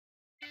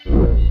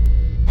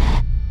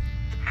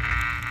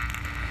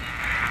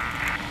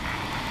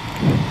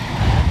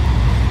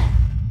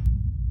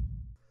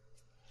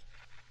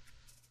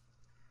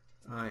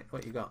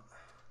what you got?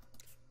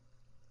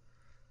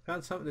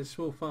 Found something at this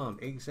small farm.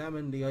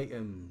 Examine the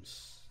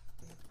items.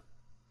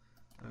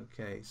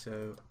 Okay,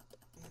 so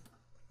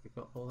we've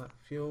got all that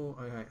fuel.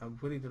 Okay, I'm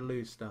willing to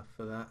lose stuff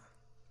for that.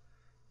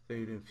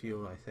 Food and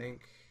fuel, I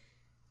think.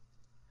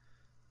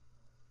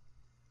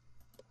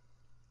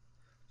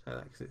 So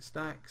that because it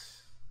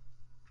stacks.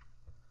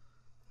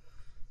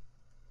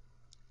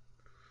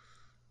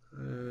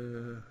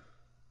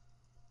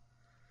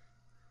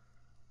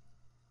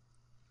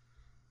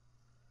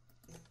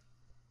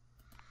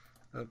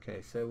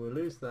 Okay, so we'll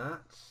lose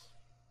that,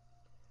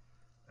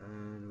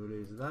 and we'll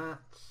lose that,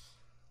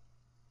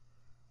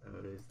 and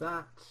we'll lose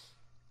that.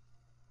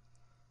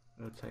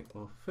 We'll take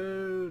more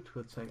food,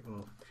 we'll take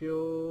more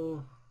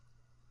fuel,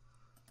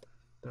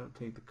 don't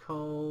need the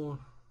coal,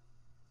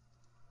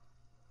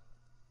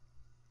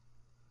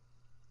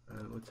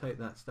 and we'll take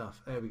that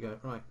stuff. There we go.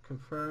 Right,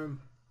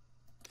 confirm.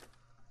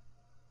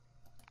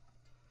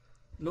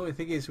 Annoying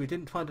thing is we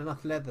didn't find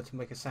enough leather to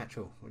make a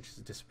satchel, which is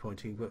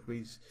disappointing, but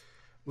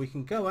we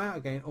can go out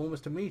again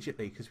almost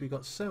immediately because we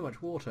got so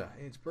much water.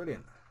 It's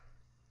brilliant.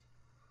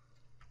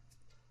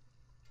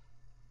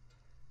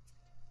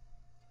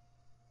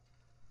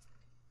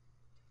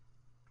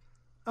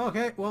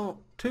 Okay, well,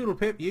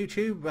 Toodlepip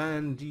YouTube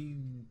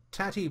and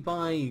Tatty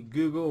by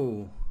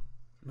Google.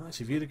 Nice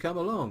of you to come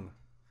along.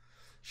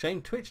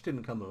 Shame Twitch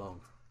didn't come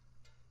along.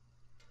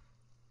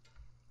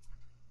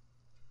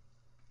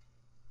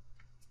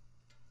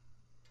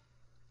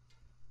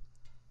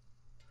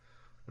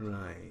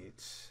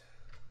 Right.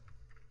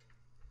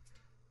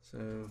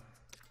 So,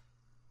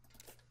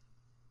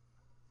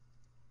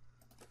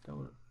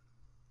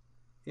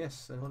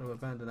 yes, I want to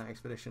abandon that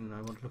expedition and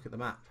I want to look at the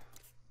map.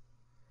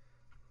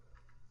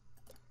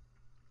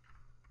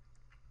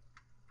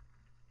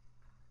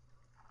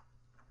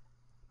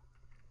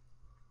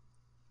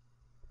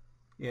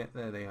 Yeah,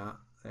 there they are.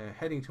 They're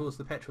heading towards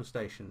the petrol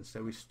station,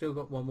 so we've still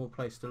got one more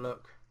place to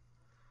look.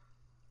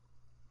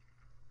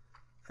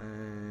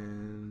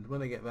 And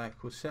when they get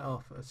back, we'll set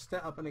up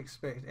an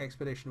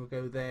expedition. We'll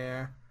go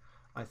there,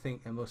 I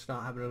think, and we'll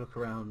start having a look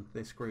around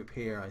this group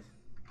here.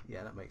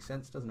 Yeah, that makes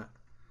sense, doesn't it?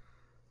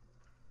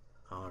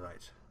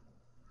 Alright.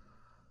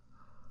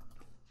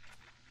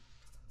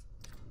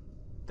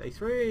 Day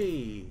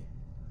 3!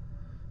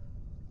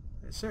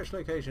 Search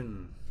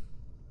location.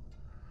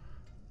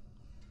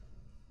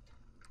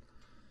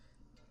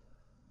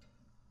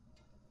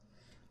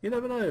 You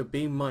never know,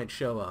 Beam might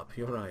show up,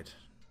 you're right.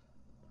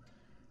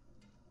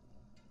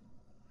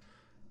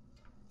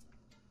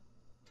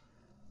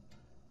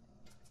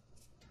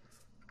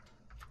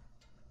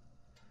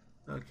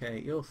 Okay,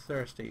 you're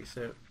thirsty,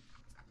 so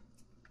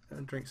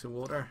drink some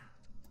water.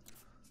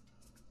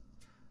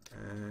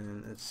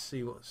 And let's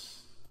see what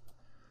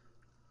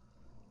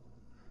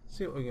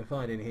we can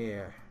find in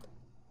here.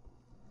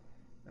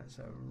 That's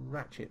a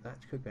ratchet, that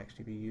could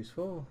actually be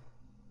useful.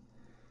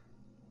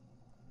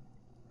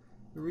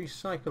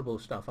 Recyclable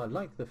stuff. I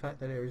like the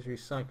fact that there is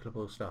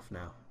recyclable stuff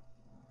now.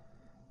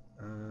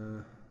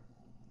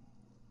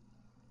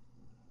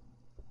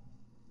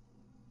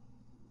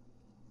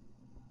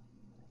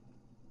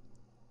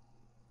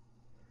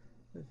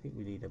 I think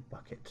we need a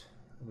bucket.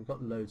 And we've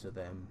got loads of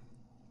them.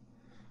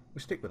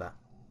 We'll stick with that.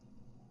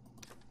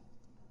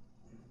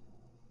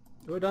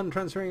 We're done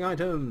transferring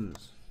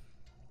items.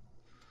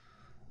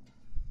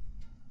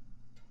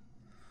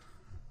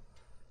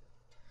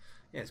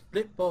 Yes,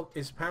 Blipbog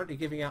is apparently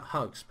giving out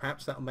hugs.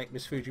 Perhaps that'll make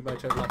Miss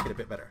Fujimoto like it a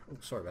bit better. Oh,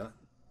 sorry about that.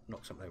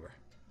 Knocked something over.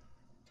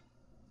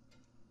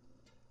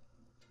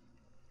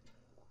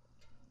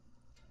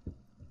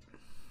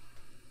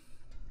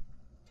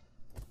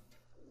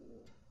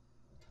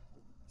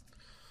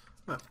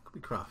 Right, could we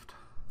craft?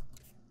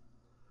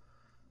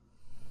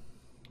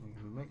 We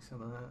can make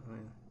some of that.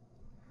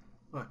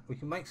 Right, we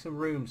can make some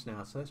rooms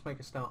now, so let's make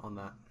a start on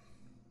that.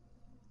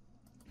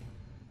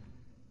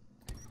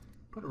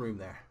 Put a room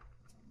there.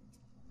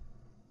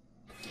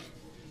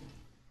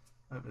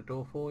 Open the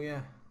door for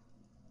you.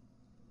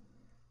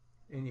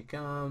 In you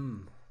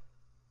come.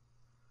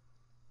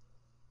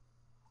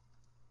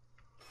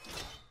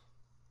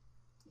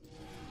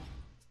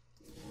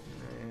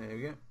 There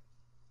we go.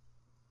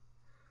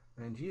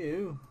 And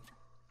you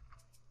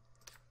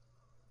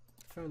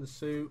turn the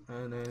suit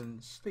and then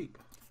sleep.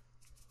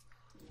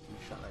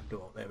 Shut that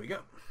door. There we go.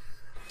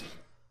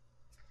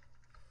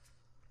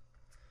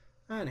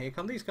 And here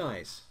come these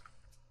guys,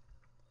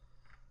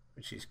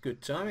 which is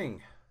good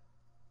timing.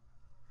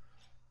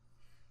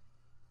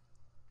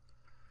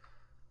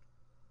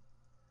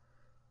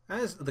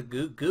 As the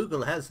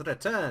Google has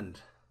returned.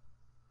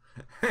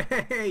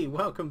 Hey,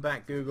 welcome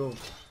back, Google.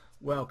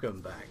 Welcome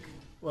back.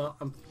 Well,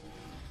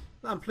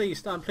 I'm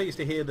pleased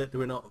to hear that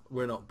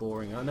we're not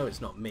boring. I know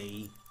it's not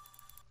me.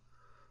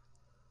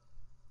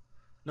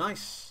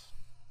 Nice.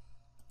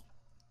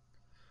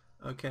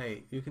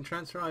 Okay, you can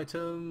transfer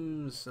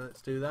items.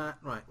 Let's do that.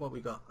 Right, what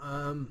we got?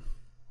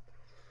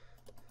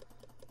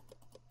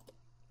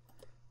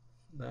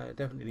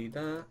 Definitely need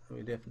that.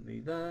 We definitely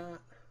need that.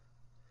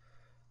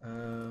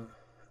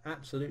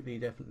 Absolutely,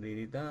 definitely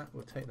need that.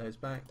 We'll take those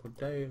back.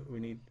 We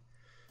need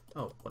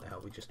Oh, what the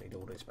hell, we just need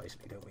all this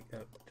basically, don't we?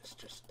 No,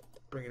 just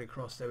bring it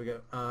across, there we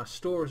go. Our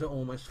stores are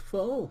almost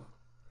full,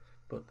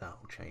 but that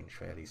will change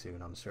fairly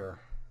soon, I'm sure.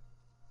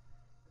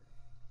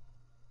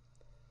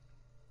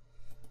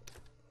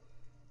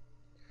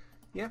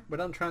 Yep, we're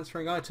done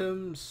transferring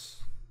items.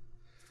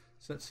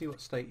 So let's see what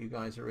state you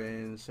guys are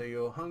in. So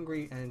you're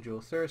hungry and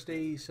you're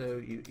thirsty, so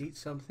you eat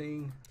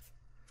something.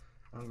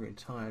 Hungry and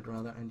tired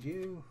rather, and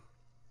you?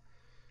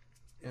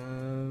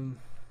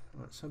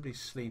 Right, somebody's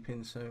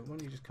sleeping, so why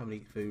don't you just come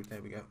and eat food? There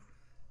we go.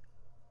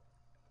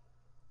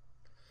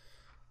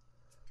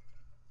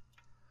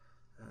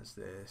 That's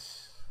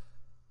this.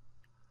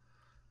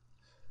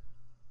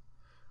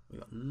 We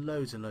got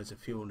loads and loads of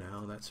fuel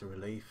now, that's a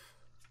relief.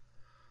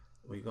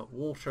 We got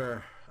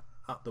water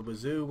up the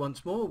wazoo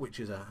once more, which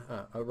is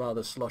a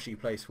rather sloshy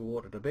place for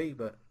water to be,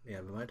 but yeah,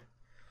 never mind.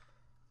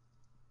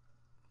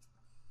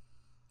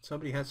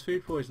 Somebody has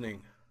food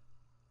poisoning.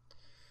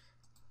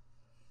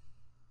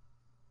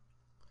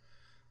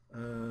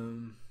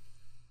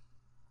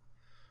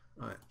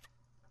 Right.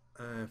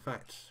 In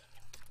fact,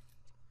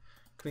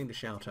 clean the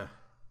shelter.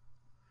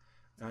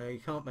 You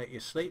can't make you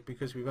sleep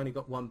because we've only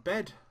got one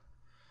bed.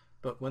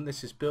 But when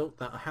this is built,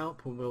 that'll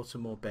help. We'll build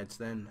some more beds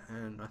then,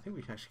 and I think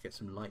we can actually get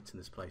some lights in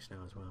this place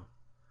now as well.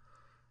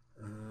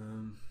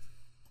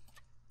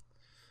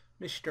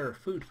 Mr.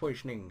 Food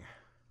Poisoning,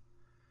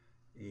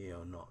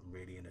 you're not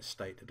really in a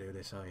state to do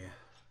this, are you?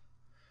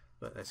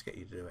 But let's get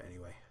you to do it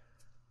anyway.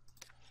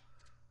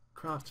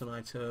 Craft an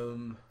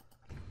item.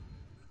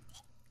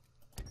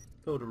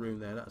 Build a room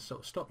there. That'll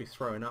sort of stop you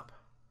throwing up.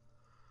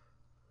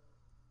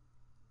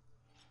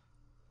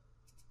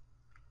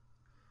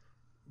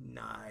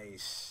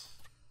 Nice.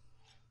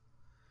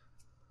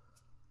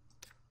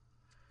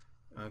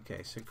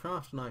 Okay, so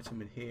craft an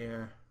item in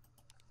here.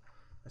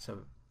 Let's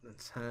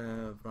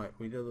have right.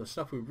 We do the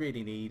stuff we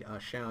really need are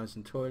showers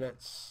and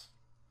toilets.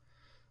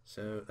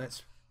 So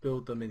let's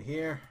build them in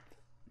here.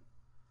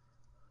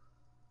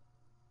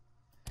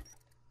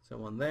 So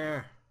one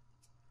there,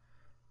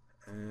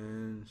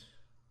 and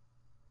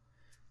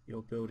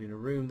you're building a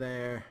room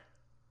there.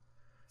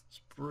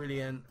 It's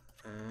brilliant.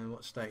 And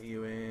what state are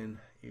you in?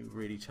 You're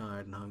really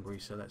tired and hungry,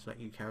 so let's let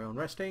you carry on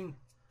resting.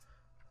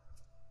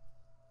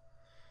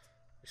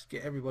 Just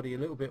get everybody a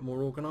little bit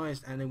more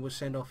organised, and then we'll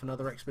send off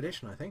another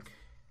expedition, I think,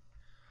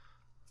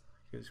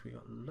 because we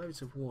got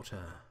loads of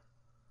water.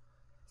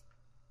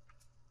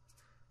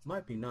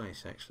 Might be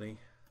nice actually.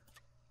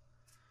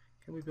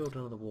 Can we build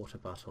another water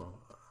butt, or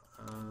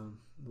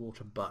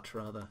water butt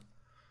rather?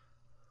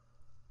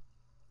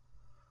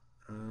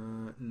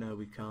 No,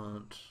 we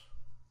can't.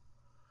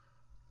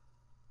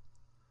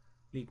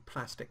 Need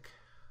plastic.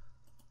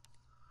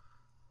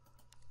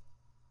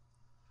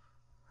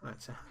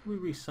 Right, so how do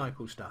we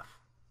recycle stuff?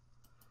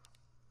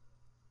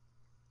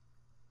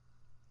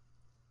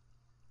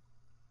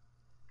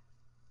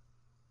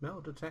 Metal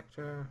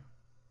detector.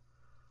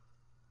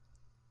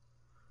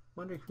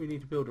 Wonder if we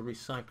need to build a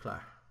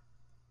recycler.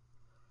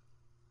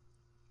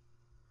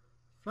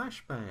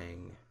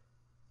 Flashbang.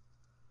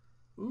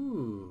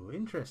 Ooh,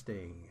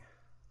 interesting.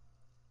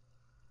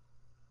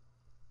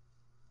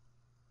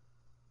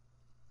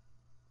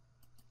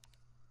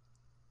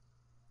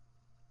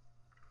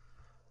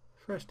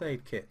 First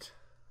aid kit.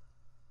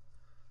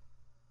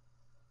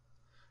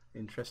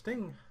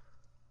 Interesting.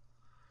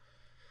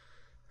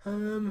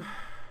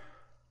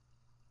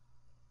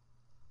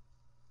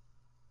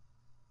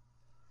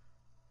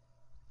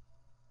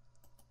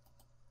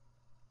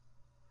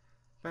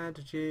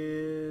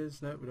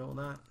 Bandages. No, we don't want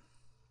that.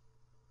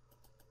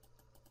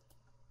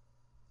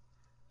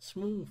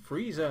 Small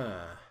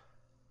freezer.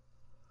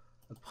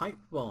 A pipe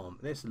bomb.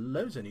 There's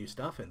loads of new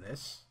stuff in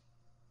this.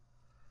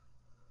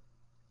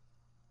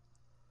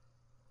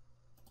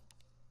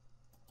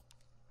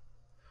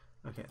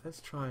 Okay, let's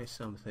try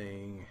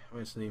something.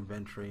 Where's the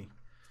inventory?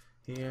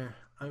 Here,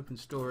 open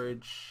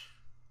storage.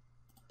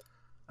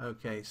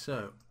 Okay,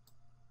 so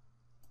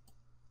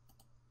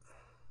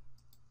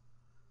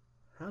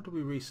how do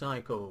we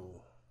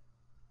recycle?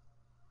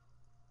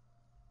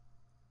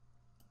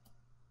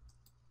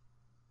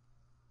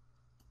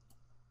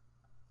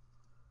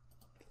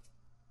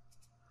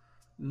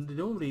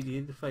 Normally the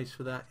interface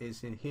for that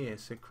is in here,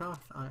 so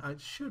craft, I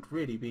should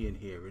really be in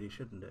here, really,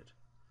 shouldn't it?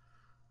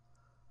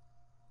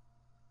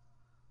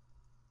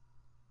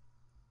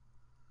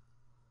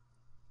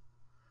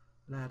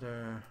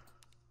 Ladder.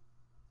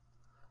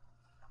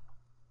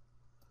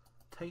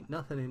 Tain't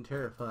nothing in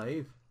Tier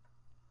 5.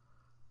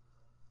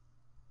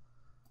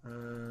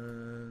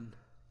 And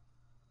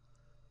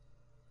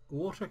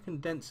water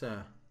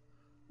condenser.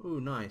 Ooh,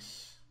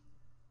 nice.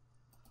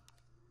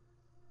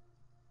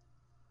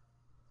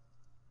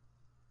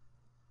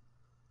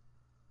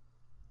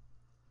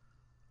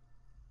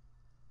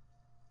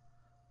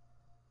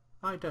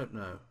 I don't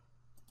know.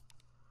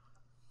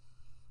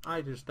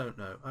 I just don't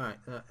know. Alright,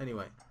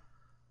 anyway.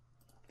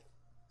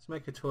 Let's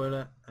make a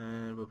toilet,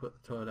 and we'll put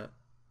the toilet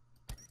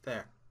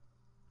there.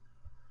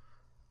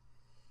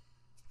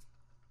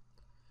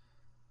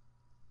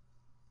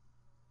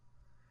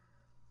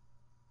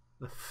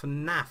 The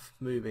FNAF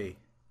movie.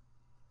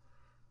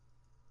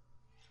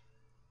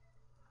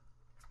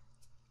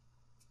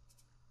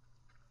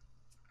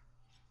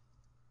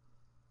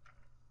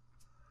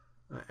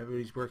 Right,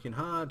 everybody's working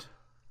hard.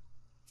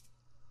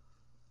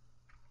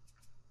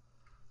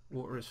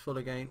 Water is full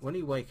again. When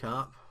you wake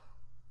up,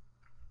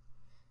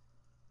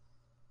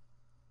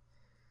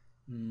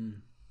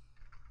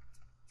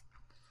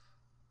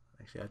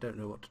 actually I don't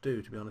know what to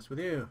do, to be honest with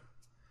you.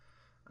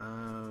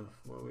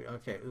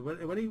 Okay,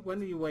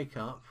 when you wake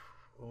up,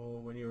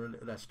 or when you're a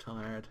little less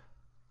tired,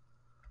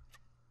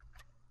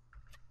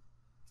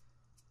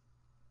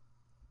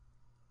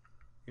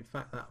 in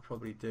fact that'll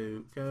probably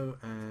do. Go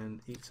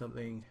and eat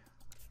something,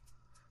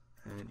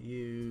 and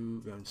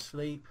you go and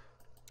sleep,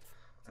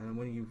 and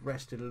when you've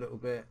rested a little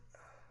bit,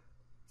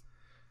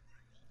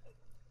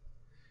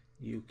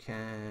 you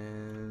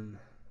can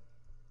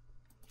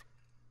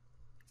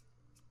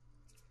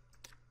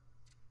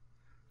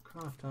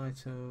craft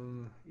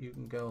item, you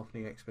can go off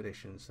the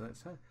expedition. So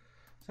let's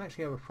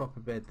actually have a proper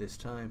bed this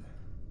time.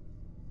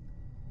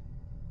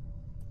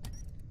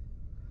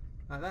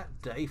 Like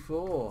that, day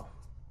 4.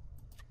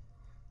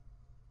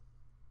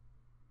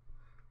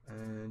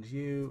 And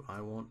you,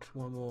 I want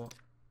one more.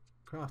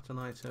 Craft an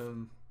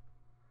item.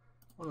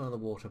 One other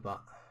water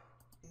butt.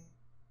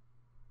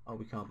 Oh,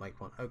 we can't make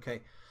one.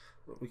 Okay,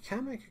 but we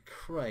can make a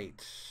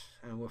crate,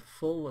 and we're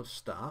full of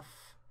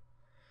stuff.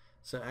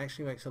 So it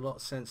actually makes a lot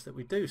of sense that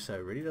we do so,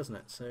 really, doesn't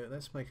it? So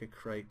let's make a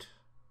crate.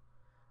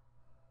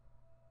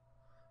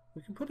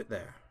 We can put it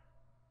there.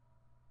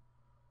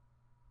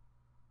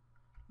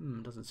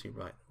 Doesn't seem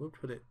right. We'll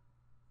put it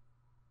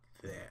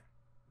there.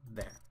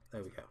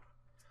 There we go.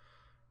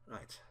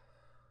 Right.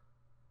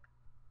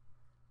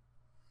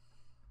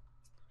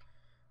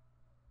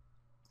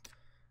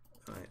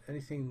 Right,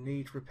 anything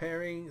needs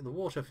repairing? The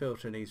water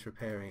filter needs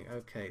repairing.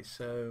 Okay,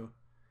 so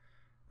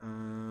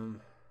I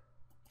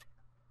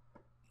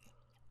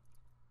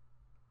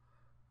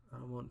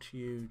want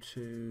you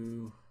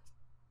to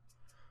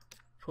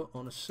put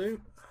on a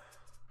suit,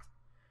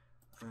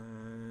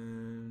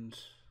 and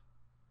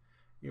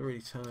you're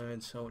really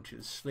tired, so I want you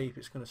to sleep.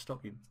 It's going to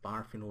stop you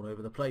barfing all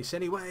over the place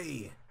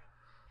anyway.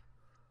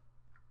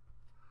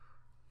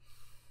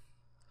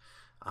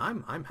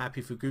 I'm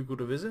happy for Google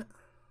to visit.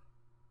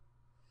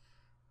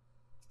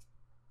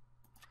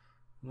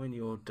 When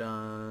you're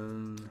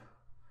done,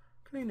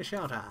 clean the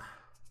shelter.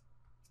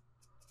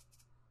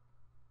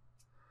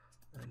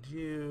 And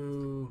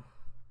you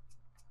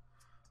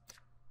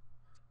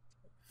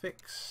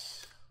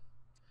fix.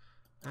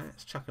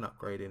 Let's chuck an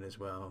upgrade in as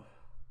well.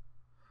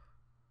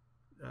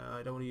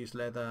 I don't want to use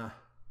leather,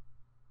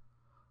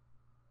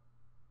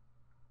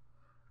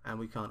 and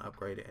we can't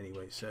upgrade it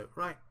anyway. So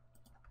right,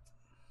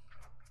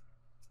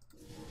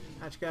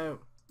 how'd you go?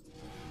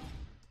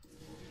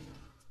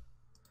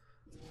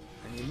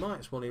 And you might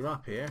as well, you're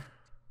up here,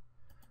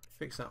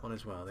 fix that one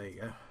as well. There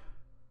you go.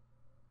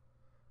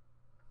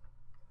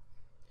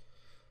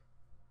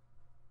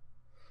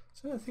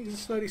 So things are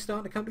slowly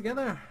starting to come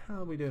together. How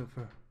are we doing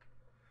for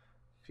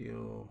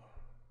fuel?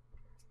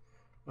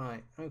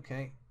 Right,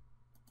 okay.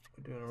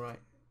 We're doing alright.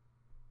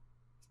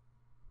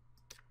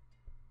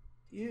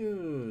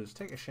 Use,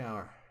 take a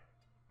shower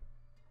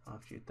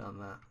after you've done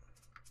that.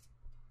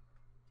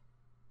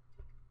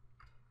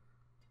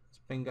 There's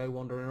Bingo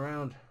wandering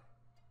around.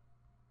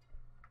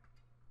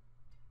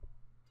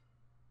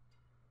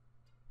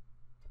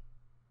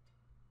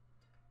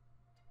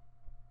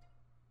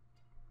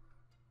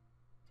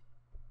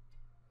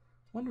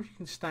 Wonder if you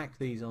can stack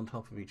these on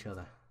top of each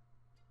other.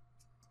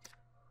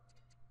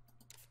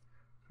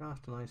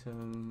 Craft an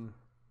item.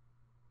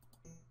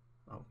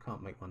 Oh,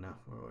 can't make one now.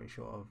 We're already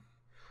short of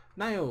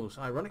nails,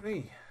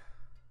 ironically.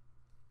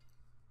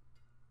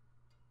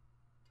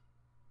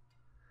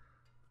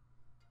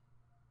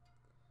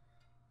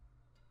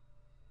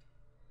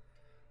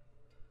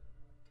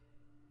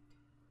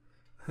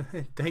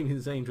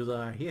 Damien's Angels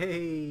are.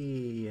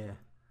 Yay!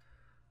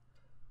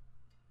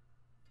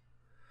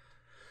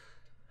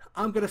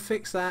 I'm gonna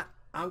fix that.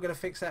 I'm gonna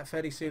fix that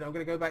fairly soon. I'm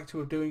gonna go back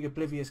to doing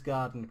Oblivious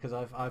Garden because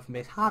I've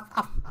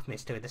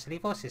missed doing the silly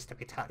voices, to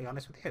be totally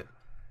honest with you.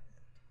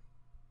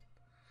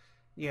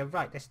 You're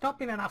right. There's not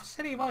been enough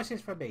silly voices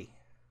for me.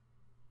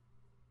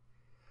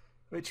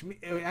 Which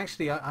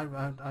actually,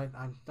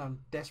 I'm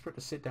desperate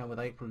to sit down with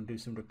April and do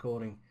some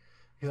recording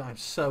because I'm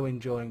so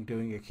enjoying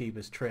doing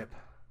Akiba's trip.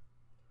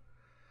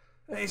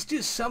 It's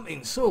just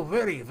something so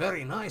very,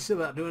 very nice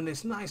about doing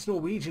this nice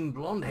Norwegian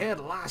blonde-haired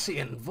lassie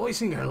and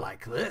voicing her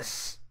like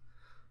this.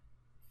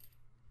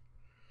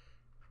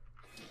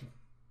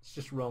 It's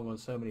just wrong on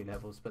so many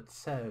levels, but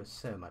so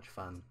much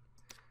fun.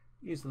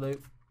 Use the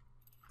loop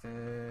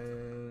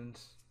and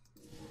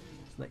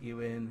just let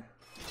you in.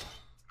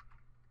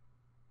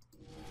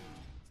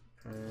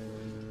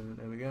 And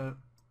there we go.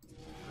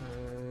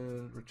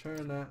 And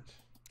return that.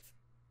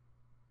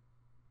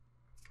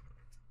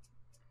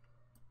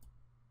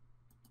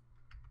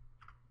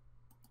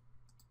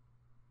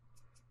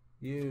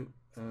 You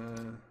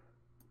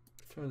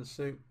return the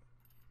suit.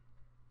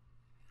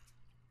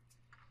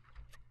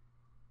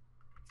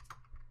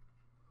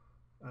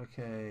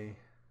 Okay.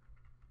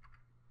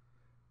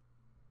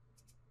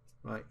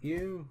 Right,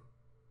 you.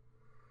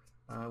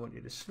 I want you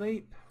to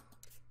sleep.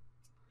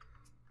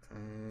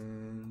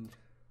 And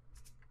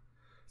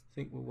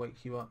think we'll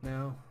wake you up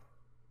now.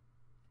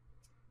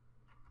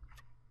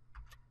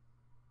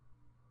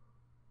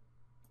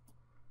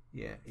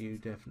 Yeah, you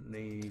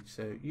definitely need,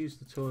 so use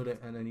the toilet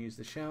and then use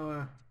the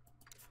shower.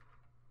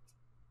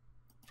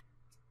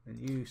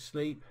 And you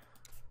sleep.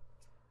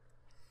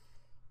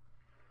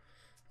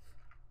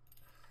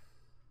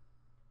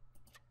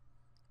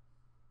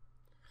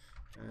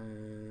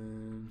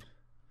 And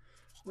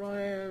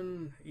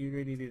Ryan, you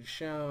really need a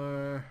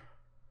shower.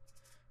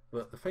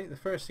 But the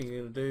first thing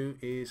you're going to do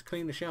is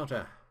clean the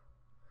shelter.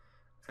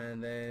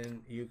 And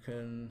then you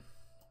can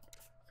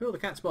fill the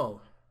cat's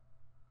bowl.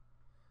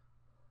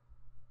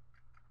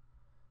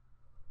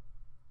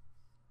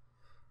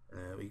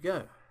 There we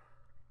go.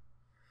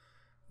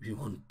 You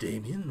want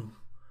Damien?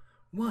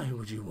 Why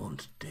would you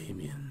want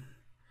Damien?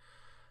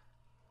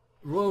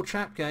 Royal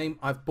Trap game,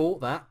 I've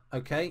bought that,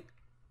 okay?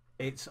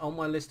 It's on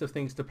my list of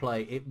things to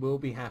play. It will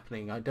be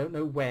happening. I don't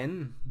know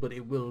when, but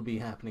it will be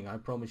happening. I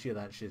promise you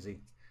that, Shizzy.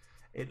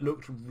 It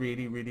looked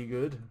really, really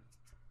good.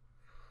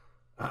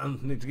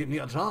 And need to give me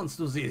a chance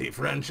to see the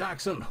French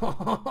accent.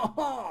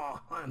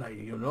 And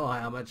you know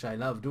how much I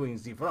love doing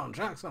the French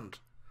accent.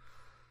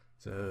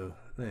 So,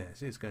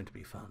 yes, it's going to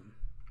be fun.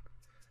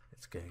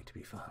 It's going to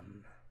be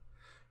fun.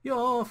 You're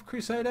off,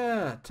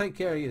 Crusader. Take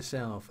care of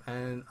yourself,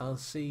 and I'll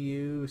see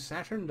you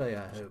Saturday,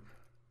 I hope.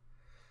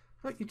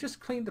 Look, you just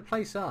cleaned the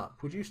place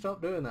up. Would you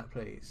stop doing that,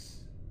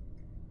 please?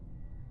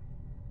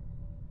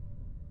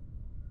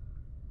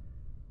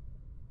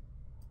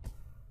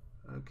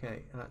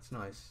 Okay, that's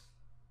nice.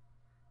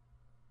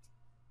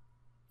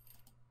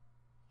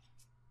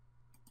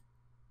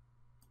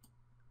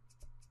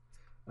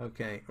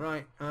 Okay,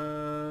 right.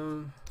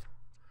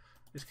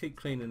 Just keep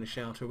cleaning the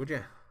shelter, would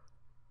you?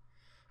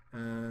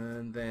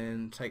 And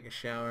then take a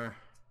shower.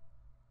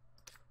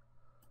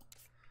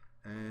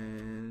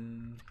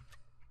 And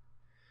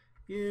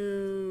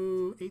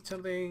you eat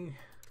something.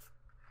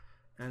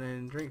 And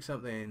then drink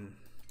something.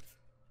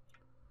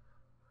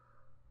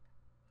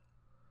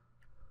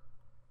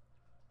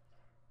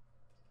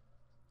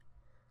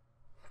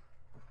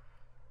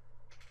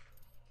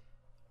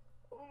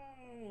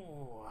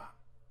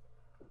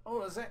 Oh,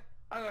 that's it.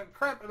 I got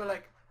cramp in my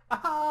leg.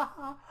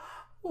 Ah,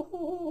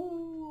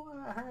 oh,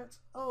 that hurts.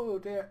 Oh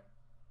dear.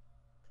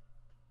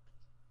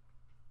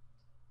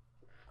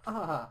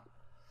 Ah,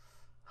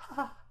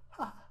 ha,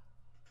 ha.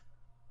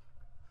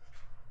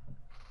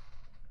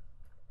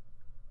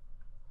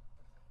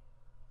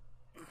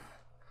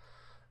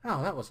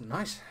 Oh, that wasn't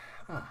nice.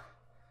 Ah.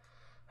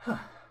 Huh.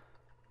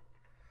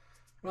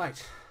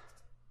 Right.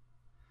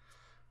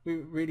 We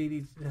really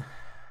need.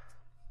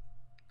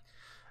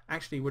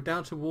 Actually, we're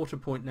down to water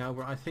point now,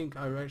 where I think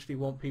I actually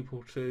want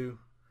people to.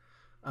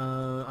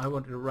 I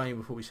wanted to rain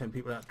before we send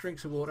people out.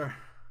 Drinks of water.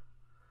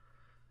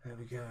 There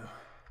we go.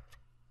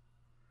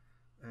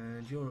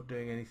 And you're not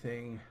doing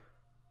anything.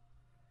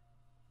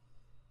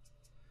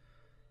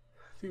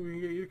 I think we can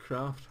get you to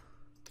craft.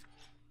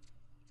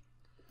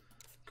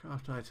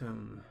 Craft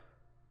item.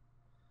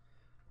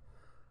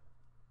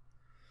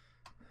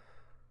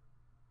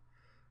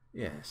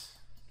 Yes.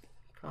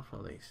 Craft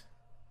all these.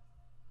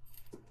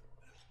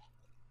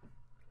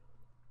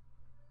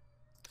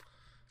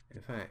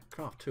 In fact,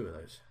 craft 2 of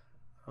those.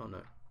 Oh no.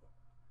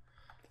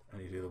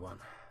 Only do the 1.